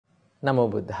Namo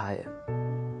Buddhaya.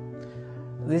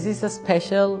 This is a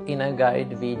special inner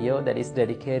guide video that is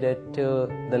dedicated to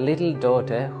the little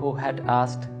daughter who had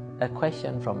asked a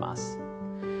question from us.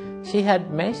 She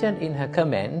had mentioned in her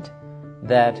comment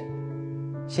that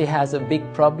she has a big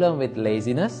problem with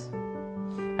laziness,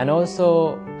 and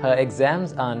also her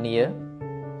exams are near,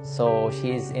 so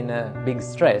she is in a big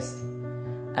stress.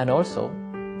 And also,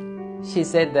 she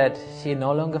said that she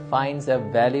no longer finds a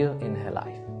value in her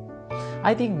life.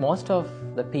 I think most of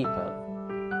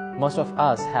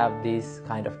us have these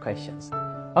kind of questions.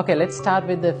 Okay, let's start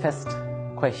with the first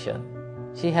question.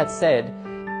 She had said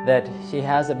that she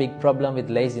has a big problem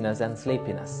with laziness and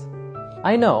sleepiness.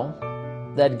 I know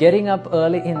that getting up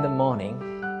early in the morning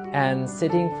and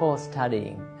sitting for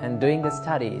studying and doing the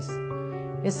studies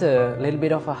is a little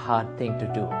bit of a hard thing to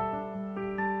do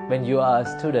when you are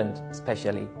a student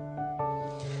especially.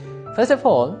 First of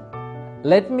all,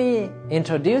 let me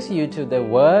introduce you to the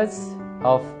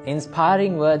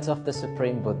inspiring words of the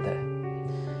Supreme Buddha.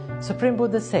 Supreme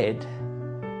Buddha said,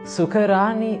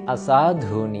 Sukharani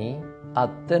asadhuni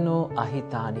attano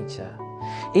ahitanicha.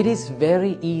 It is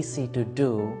very easy to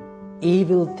do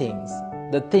evil things,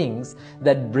 the things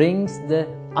that brings the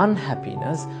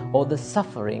unhappiness or the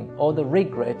suffering or the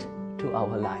regret to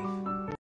our life.